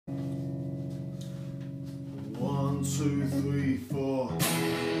1, 2, 3, 4.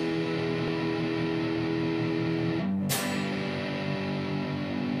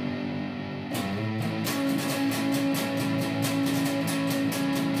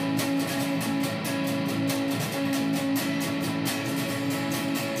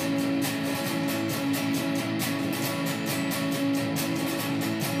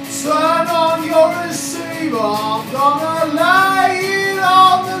 Turn on your receiver, I'm gonna lay it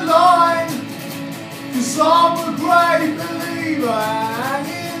on the line, 'cause I'm a great believer,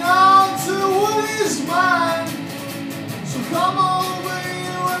 hanging on to what is mine. So come over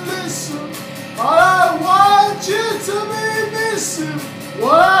here and listen, I don't want you to be missing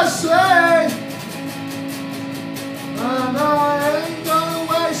what I say, and I ain't gonna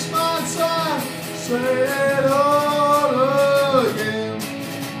waste my time saying it all again.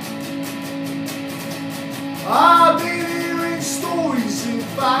 I've been hearing stories, in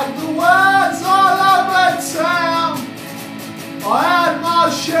fact the words all over town. I had my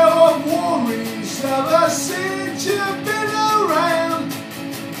share of worries ever since you've been around.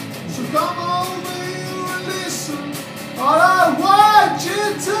 So come over here and listen, I don't want you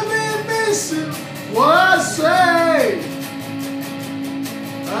to be missing what I say,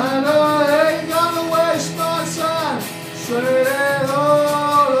 and I ain't gonna waste my time saying it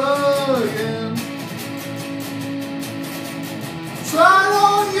all again. Turn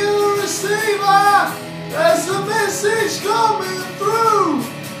on your receiver, there's a message coming through.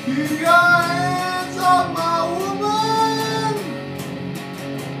 Keep your hands on my woman.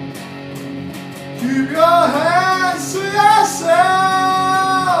 Keep your hands to yourself.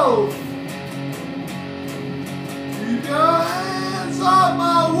 Keep your hands on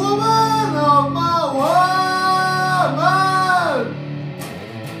my woman, on my woman.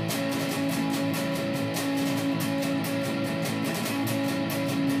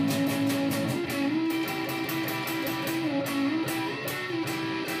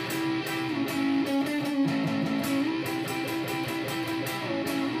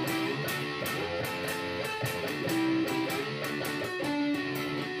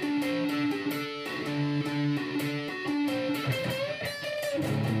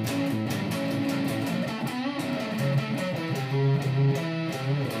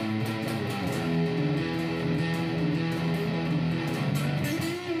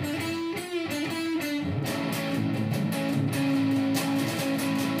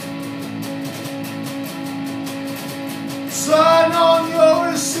 Turn on your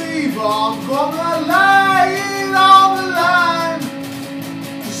receiver, I'm gonna lay it on the line,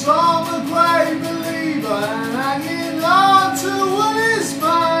 'cause I'm a great believer and hanging on to what is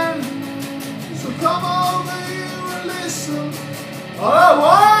mine. So come over here and listen, I don't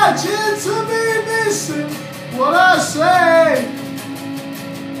want you to be missing what I say,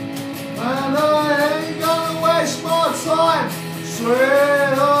 and I ain't gonna waste my time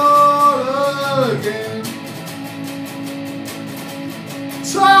saying it all again.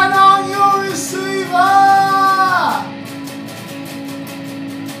 Turn on your receiver.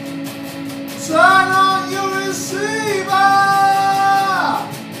 Turn on your receiver.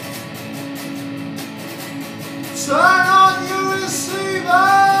 Turn on your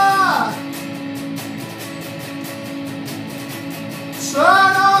receiver.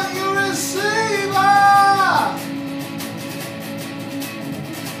 Turn on your receiver.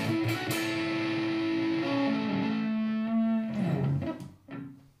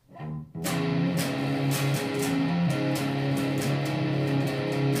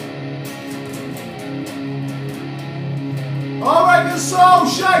 Alright, the soul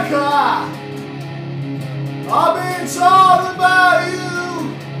shaker, I've been told about you,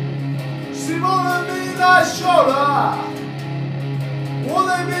 still on me that shoulder. What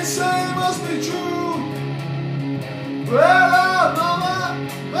they've been saying must be true. Well, mama,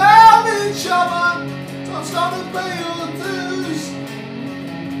 well, me chumma, time's gonna pay your dues.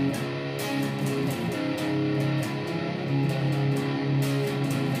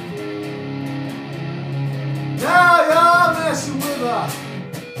 Now you're messing with her,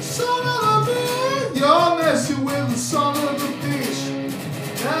 son of a bitch. You're messing with the son of a bitch.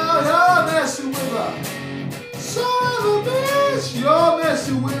 Now you're messing with her, son of a bitch. You're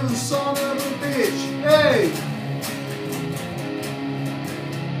messing with the son of a bitch. Hey.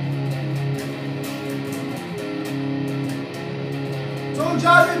 Don't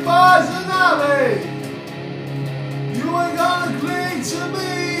judge me by the alley. You ain't gonna cling to me.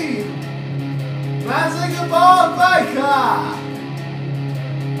 Man's like a bald faker.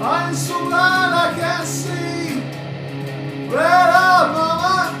 I'm so blind I can't see. Red up,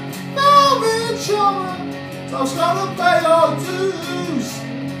 mama, now be children. Time's gonna pay your dues.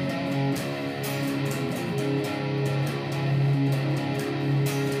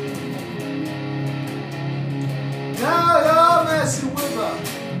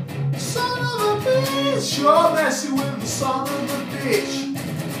 bitch, you're messing with the son of a bitch.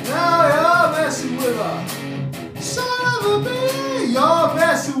 Now you're messing with a son of a bitch. You're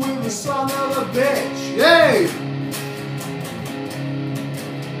messing with the son of a bitch. Yay!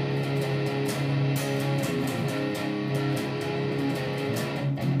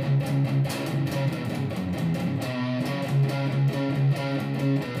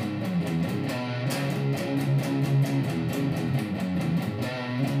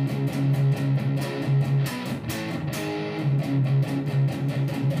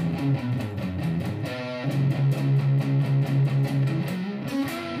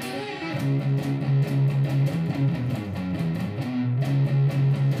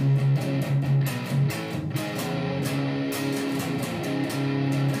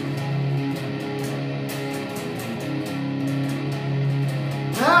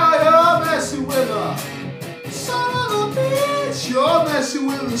 With a son of a bitch, you're messing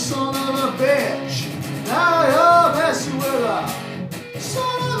with the son of a bitch. Now you're messing with a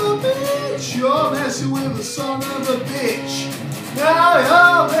son of a bitch. You're messing with the son of a bitch. Now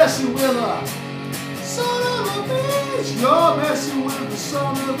you're messing with a son of a bitch. You're messing with the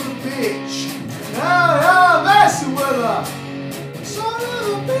son of a bitch. Now you're messing with a son of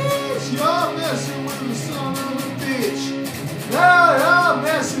a bitch. You're messing with the son of a bitch. Now you're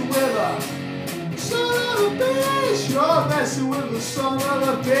messing with a son of a bitch. You're messing with the son of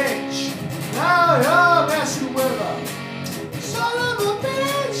a bitch. Now you're messing with a son of a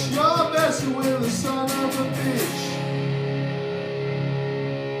bitch. You're messing with the son of a bitch.